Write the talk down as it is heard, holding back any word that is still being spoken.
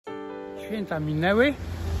Święta minęły,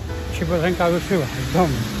 się Bożenka ruszyła z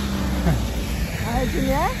domu. A Edziu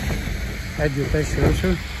nie? Edziu też się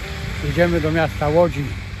ruszył. Jedziemy do miasta Łodzi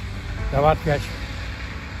załatwiać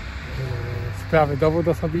sprawy dowód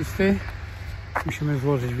osobisty. Musimy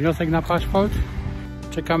złożyć wniosek na paszport.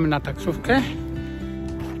 Czekamy na taksówkę.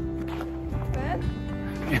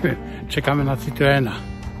 Nie wiem, czekamy na Citroena.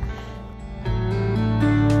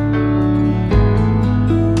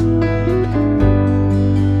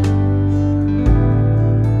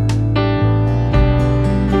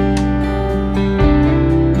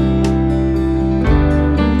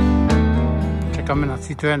 Czekamy na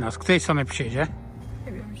Citroena. Z której strony przyjedzie?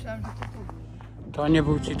 Nie wiem, myślałam, że to tu. To nie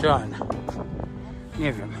był Citroen.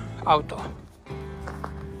 Nie wiem. Auto.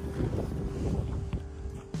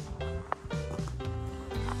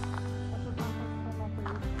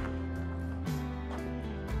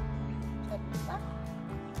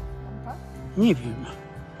 Nie wiem.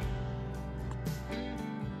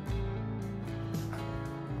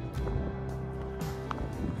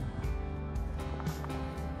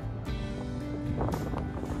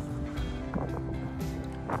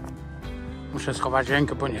 Muszę schować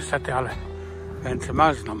rękę, bo niestety, ale ręce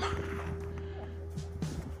marzną.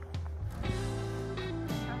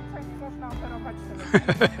 Można operować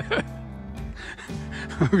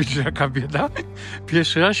Widzisz, jaka bieda?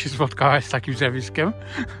 Pierwszy raz się spotkałaś z takim zjawiskiem.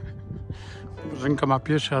 Bożenka ma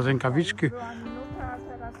pierwszy raz rękawiczki. Była minuta, a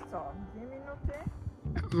teraz co? 2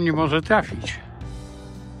 minuty? Nie może trafić.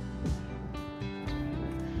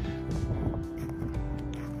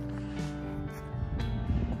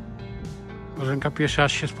 Bożenka pierwszy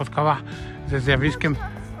raz się spotkała ze zjawiskiem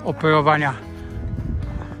operowania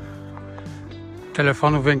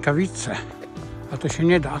telefonu w rękawiczce. A to się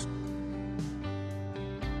nie da.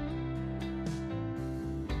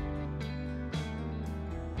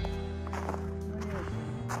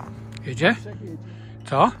 Jedzie?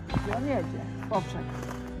 Co? On jedzie. Poprzek.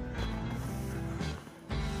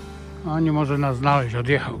 No, nie może nas znaleźć,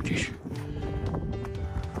 odjechał gdzieś.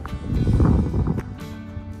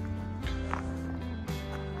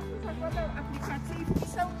 Zakładał aplikację i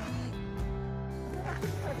wpisał mi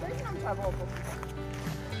aplikację i nam prawo obok.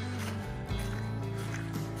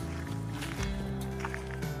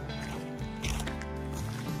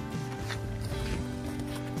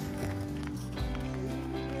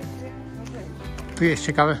 Tu jest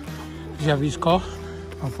ciekawe zjawisko.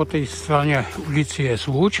 A po tej stronie ulicy jest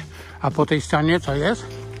Łódź, a po tej stronie co jest?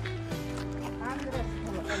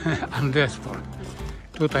 Andrespol.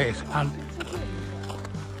 Tutaj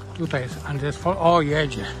jest Andrespol. O,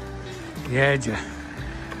 jedzie. Jedzie.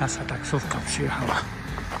 Nasza taksówka przyjechała.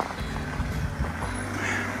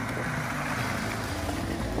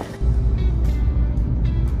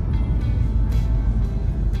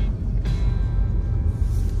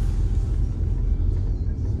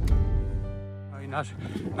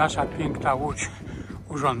 Nasza piękna Łódź,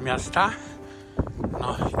 urząd miasta.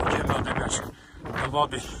 No, idziemy odebrać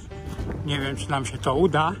dowody. Nie wiem, czy nam się to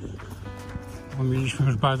uda, bo mieliśmy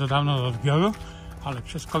już bardzo dawno do odbioru, ale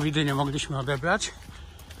przez COVID nie mogliśmy odebrać.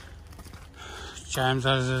 Chciałem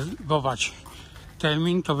zarezerwować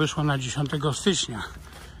termin, to wyszło na 10 stycznia,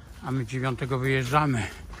 a my 9 wyjeżdżamy.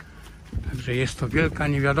 Także jest to wielka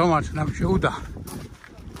niewiadoma, czy nam się uda.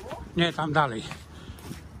 Nie, tam dalej.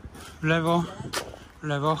 W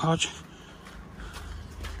lewo, chodź.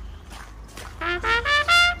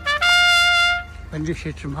 Będzie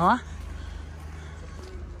się trzymała?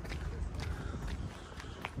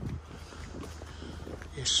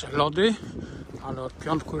 Jeszcze lody, ale od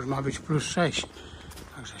piątku już ma być +6.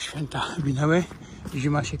 Także święta minęły i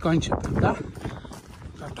zima się kończy, prawda?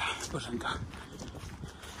 Prawda, Bożenka?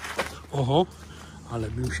 Oho,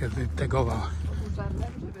 ale bym się wytegował.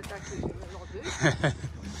 Żeby takie lody.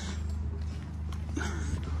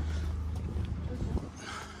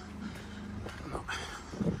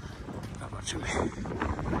 Zobaczymy.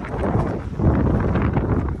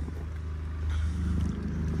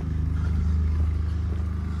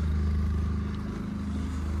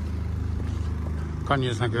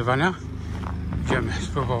 Koniec nagrywania. Idziemy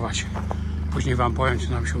spróbować. Później wam powiem,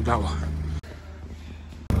 czy nam się udało.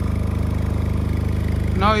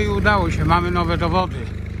 No i udało się. Mamy nowe dowody.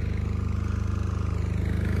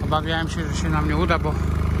 Obawiałem się, że się nam nie uda, bo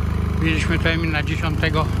mieliśmy termin na 10.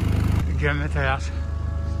 Idziemy teraz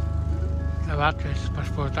załatwiać z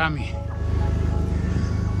paszportami.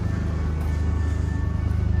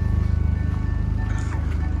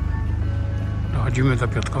 Dochodzimy do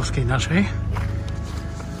Piotrkowskiej naszej.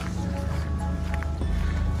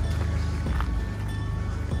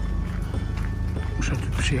 Muszę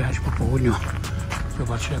tu przyjechać po południu.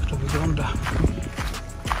 Zobaczcie, jak to wygląda.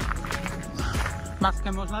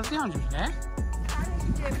 Maskę można zdjąć, nie? Ale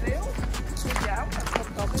gdzie był? Wiedział,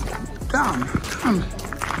 Tam.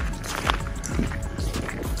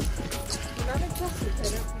 nawet czasy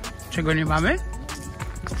teraz. Czego nie mamy?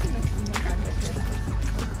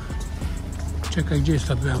 Czekaj, gdzie jest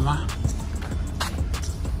ta brama?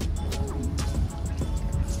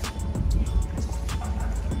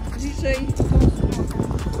 Bliżej.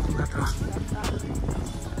 Dobra, to.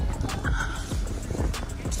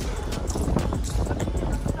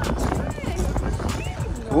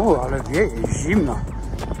 Ale wieje, zimno.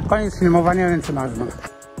 Koniec filmowania, ręce marzną.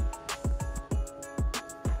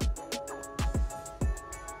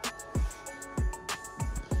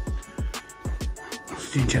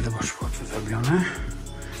 Zdjęcie do paszportu zrobione.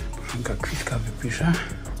 Proszę, kwitka wypiszę.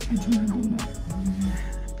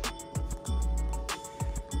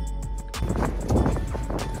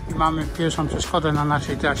 I mamy pierwszą przeszkodę na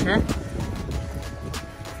naszej trasie.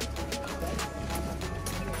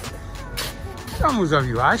 Co mu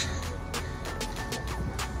zrobiłaś?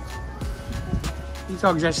 I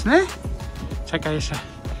co, grzeczny? Czekaj jeszcze.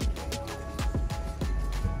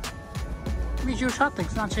 Misiu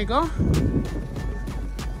szatek, znacie go?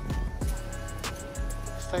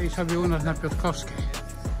 Stoi sobie u nas na Piotrkowskiej.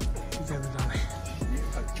 Idziemy dalej.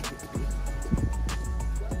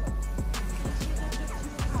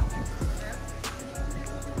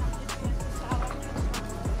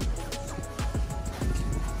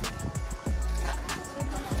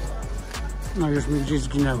 No już mi gdzieś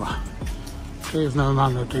zginęła. To jest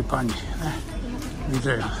normalne u tej pani. Nie?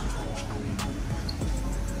 Widzę ją.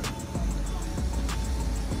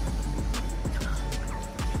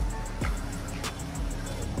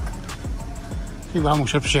 Chyba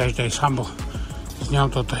muszę przyjechać tutaj sam, bo z nią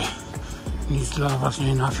tutaj nic dla was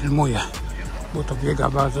nie nafilmuję, bo to biega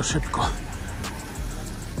bardzo szybko.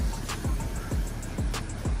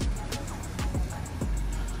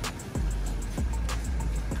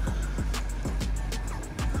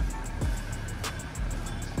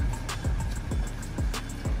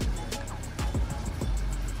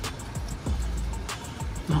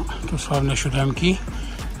 No, tu sławne siódemki,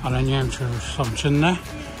 ale nie wiem, czy już są czynne.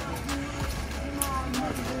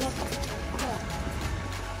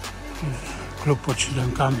 Klub pod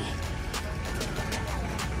siódemkami.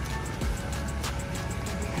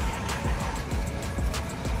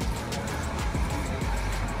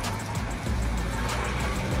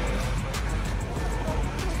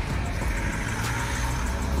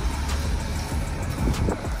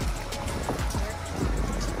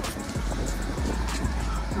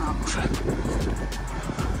 No, muszę.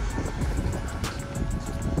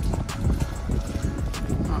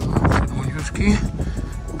 Moniuszki,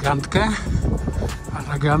 grantkę. A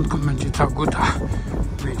za granką będzie Całguta.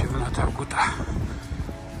 Wyjdziemy na Całguta.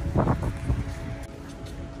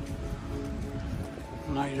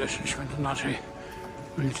 No i doszliśmy do naszej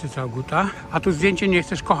ulicy Całguta. A tu zdjęcie nie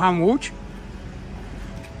chcesz? Kocham Łódź.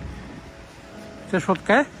 Chcesz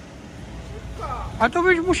fotkę? A to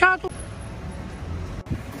byś musiała tu.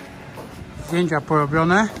 Zdjęcia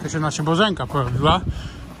porobione. To się nasza Bożenka porobiła,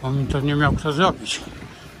 bo mi to nie miał kto zrobić.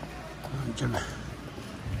 No, idziemy.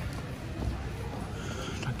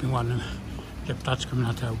 Takim ładnym deptaczkiem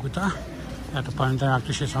na Całguta. Ja to pamiętam, jak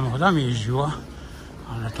tu się samochodami jeździło,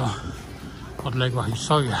 ale to odległa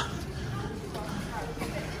historia.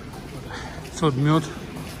 Cud miód.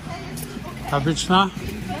 Fabryczna.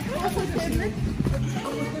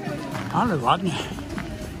 Ale ładnie.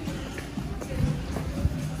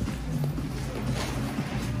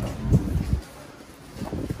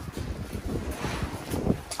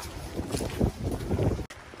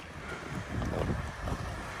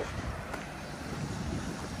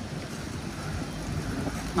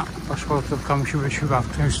 No, paszportówka musi być chyba w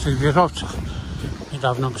którymś z tych wieżowców.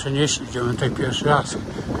 Niedawno przenieśli, idziemy tutaj pierwszy raz.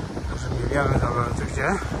 Także nie wiemy za bardzo gdzie.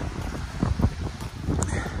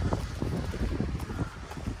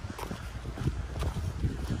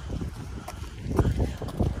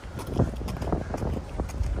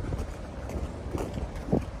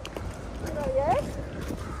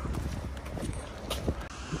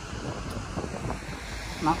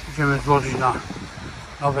 No, idziemy złożyć na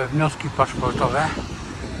nowe wnioski paszportowe.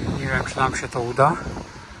 Nie wiem, czy nam się to uda,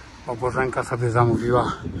 bo Bożenka sobie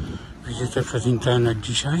zamówiła wizytę przez internet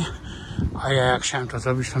dzisiaj, a ja jak chciałem to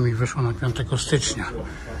zrobić, to mi wyszło na 5 stycznia.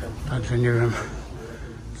 Także nie wiem,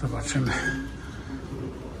 zobaczymy.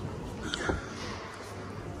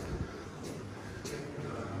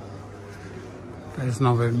 To jest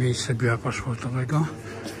nowe miejsce biura paszportowego.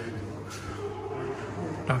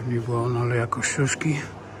 Dawniej było ono Aleja Kościuszki,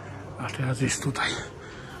 a teraz jest tutaj.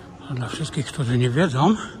 A dla wszystkich, którzy nie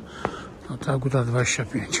wiedzą, to Całguta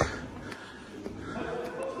 25.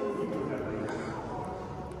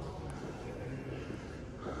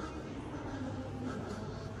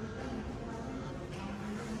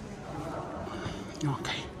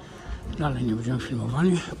 Dalej nie będziemy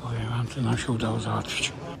filmowali, powiem wam, co nam się udało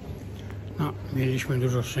załatwić. No, mieliśmy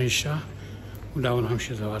dużo szczęścia, udało nam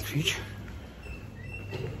się załatwić.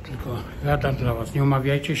 Tylko rada dla was, nie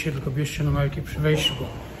umawiajcie się, tylko bierzcie numerki przy wejściu.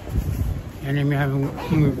 Ja nie miałem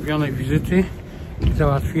umówionej wizyty i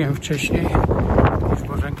załatwiłem wcześniej niż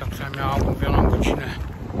Bożenka, która miała umówioną godzinę.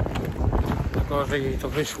 Tylko, że jej to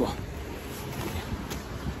wyszło.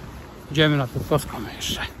 Idziemy na Piotrkowską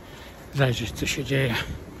jeszcze zajrzeć, co się dzieje.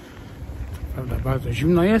 Prawda, bardzo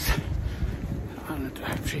zimno jest, ale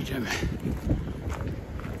trochę przejdziemy.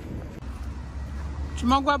 Czy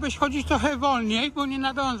mogłabyś chodzić trochę wolniej, bo nie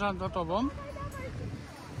nadążam do tobą?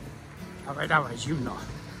 Dawaj, dawaj, zimno.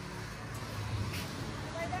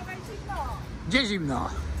 Dawaj, zimno. Gdzie zimno?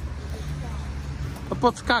 To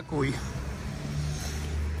podskakuj.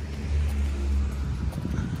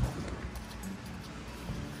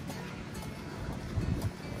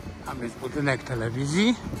 Tam jest budynek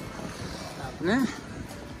telewizji. Dawny.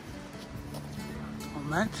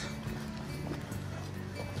 Moment.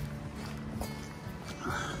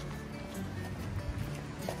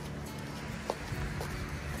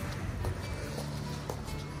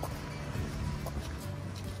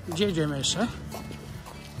 Gdzie idziemy jeszcze?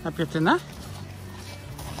 Na Pietynę?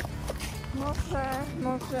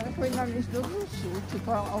 Może powinnam iść do Łodzi, czy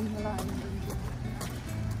po online.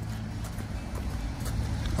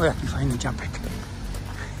 O, jaki fajny dziambek.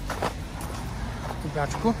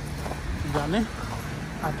 Kubaczku, widziany,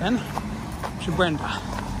 a ten przybłęda.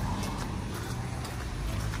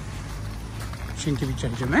 Sienkiewicza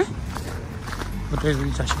idziemy? Bo to jest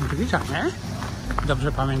ulica Sienkiewicza, nie?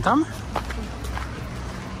 Dobrze pamiętam?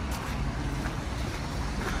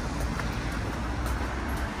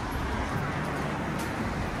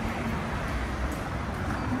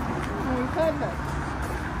 Mój pewek,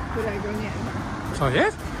 którego nie ma. Co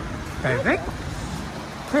jest? Pewek?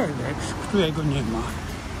 Pewek, którego nie ma.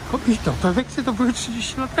 Kupić to, peweksy to były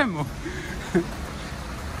 30 lat temu.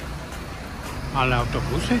 Ale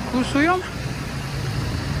autobusy kursują?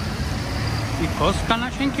 I kostka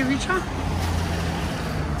na Sienkiewicza?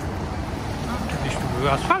 No, kiedyś tu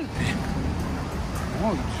były asfalty.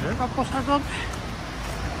 O, drzewa posadzone.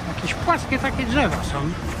 Jakieś płaskie takie drzewa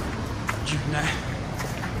są. Dziwne.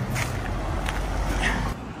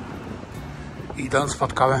 Idąc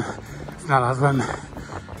znalazłem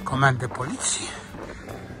komendę policji.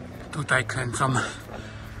 Tutaj kręcą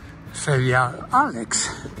serial Alex.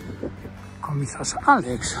 Komisarz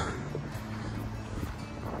Alex.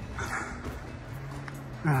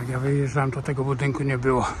 Jak ja wyjeżdżałem, to tego budynku nie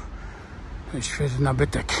było. To jest świeży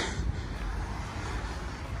nabytek.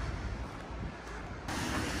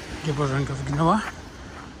 Gdzie Bożenka zginęła?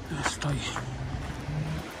 Stoi.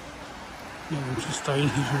 Nie wiem, czy stoi,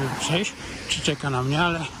 żeby przejść, czy czeka na mnie,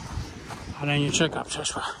 ale nie czeka,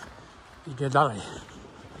 przeszła. Idzie dalej.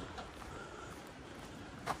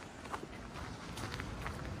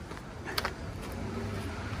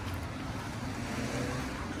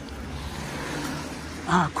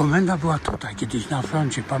 A, komenda była tutaj kiedyś na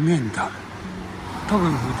froncie, pamiętam. To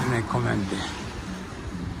był budynek komendy.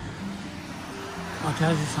 A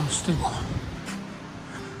teraz jest tam z tyłu.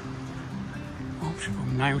 O,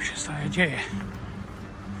 przypominają się stare dzieje.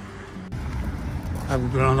 Tak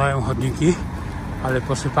wyglądają chodniki, ale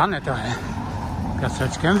posypane trochę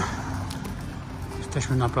piaseczkiem.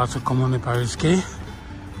 Jesteśmy na placu Komuny Paryskiej.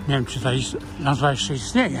 Nie wiem, czy ta nazwa jeszcze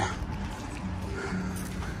istnieje.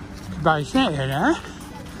 Chyba istnieje, nie?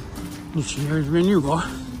 Nic się nie zmieniło.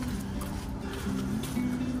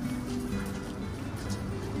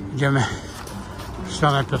 Idziemy w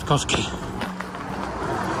stronę Piotrkowskiej.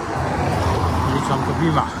 Ulicą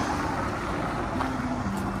Dublima.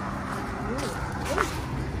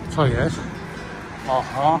 Co jest?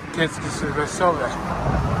 Oho, kiecki sylwestrowe.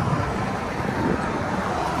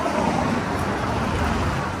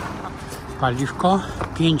 Paliwko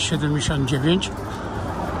 5,79.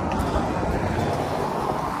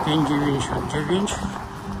 5,99.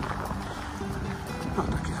 No,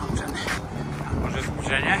 takie są ceny. A może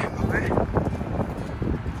zbliżenie? Okej.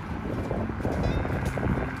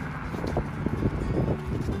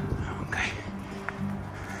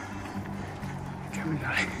 Idziemy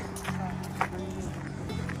dalej.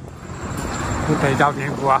 Tutaj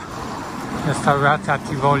dawniej była restauracja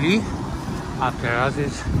Tivoli, a teraz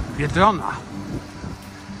jest Biedrona.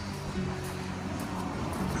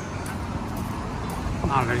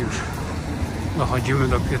 Ale już dochodzimy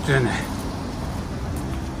do Pietyny.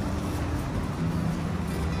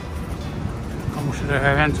 Tylko muszę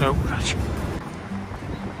trochę ręce ogrzać.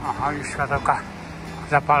 Aha, już światełka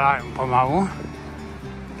zapalają pomału.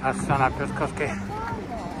 Ta strona Piotrkowskiej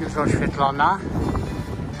już oświetlona.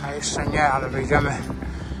 A jeszcze nie, ale wyjdziemy.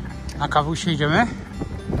 Na kawusie idziemy?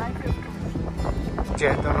 Najpierw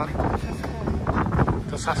Gdzie?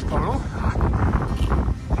 Do Saspolu?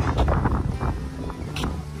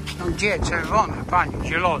 No gdzie? Czerwone, pani,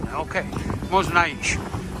 zielone, okej. Można iść.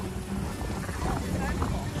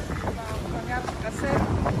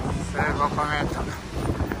 ser. Bo pamiętam.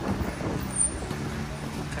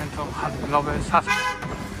 Centrum handlowe Saspol.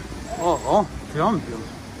 O, trąbią.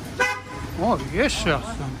 O, jeszcze raz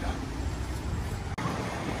trąbią.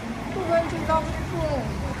 Tu będzie dobry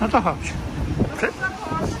punkt. No to chodź.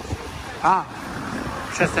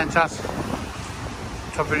 Przez ten czas,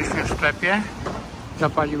 co byliśmy w sklepie,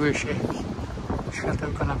 zapaliły się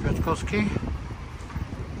światełka na Piotrkowskiej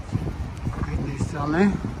z jednej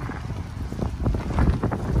strony,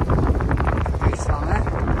 z drugiej strony,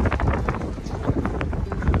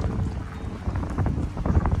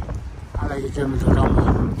 ale jedziemy do domu,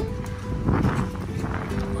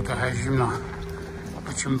 bo trochę zimno.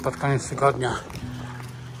 Wrócimy pod koniec tygodnia,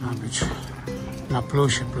 ma być na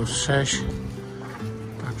plusie, +6.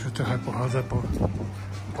 Także trochę pochodzę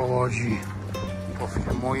po Łodzi,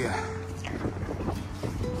 pofilmuję.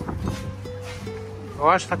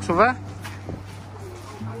 Wołasz taksówę?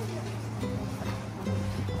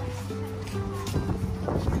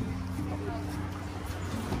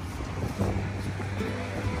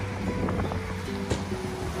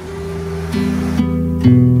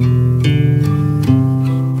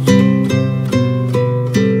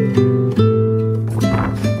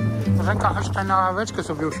 Chodź tutaj na ławeczkę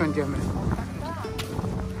sobie usiądziemy.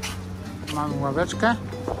 Mamy ławeczkę.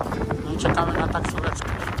 No i czekamy na taksóweczkę.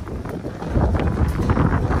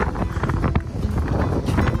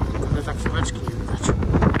 Ale taksóweczki nie widać.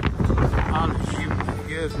 Ale zimno.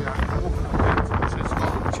 Jezu, jak much na ręce. Muszę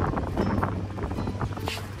schować.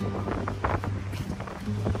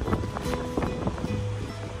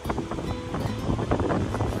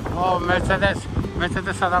 O, Mercedes.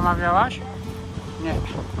 Mercedesa zamawiałaś? Nie.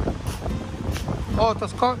 O, to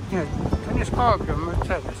nie, to nie Skorpion,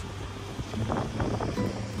 Mercedes.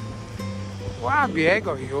 Łabie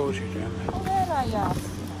go i już idziemy. Cholera jasna.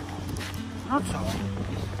 No co?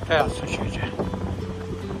 Teraz coś jedzie.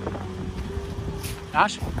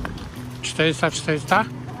 Nasz? 400?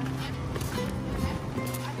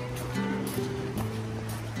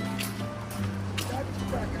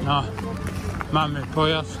 No, mamy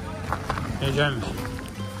pojazd. Jedziemy.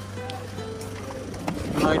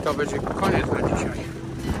 No i to będzie koniec na dzisiaj.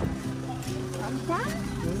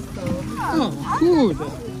 O kurde.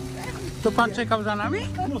 To pan czekał za nami?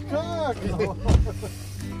 No tak, no.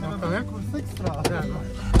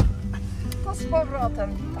 To z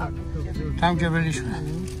powrotem. Tak. Tam gdzie byliśmy.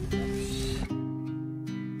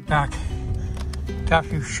 Tak.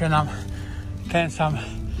 Trafił się nam ten sam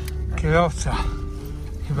kierowca.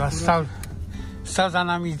 Chyba stał za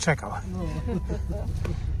nami i czekał.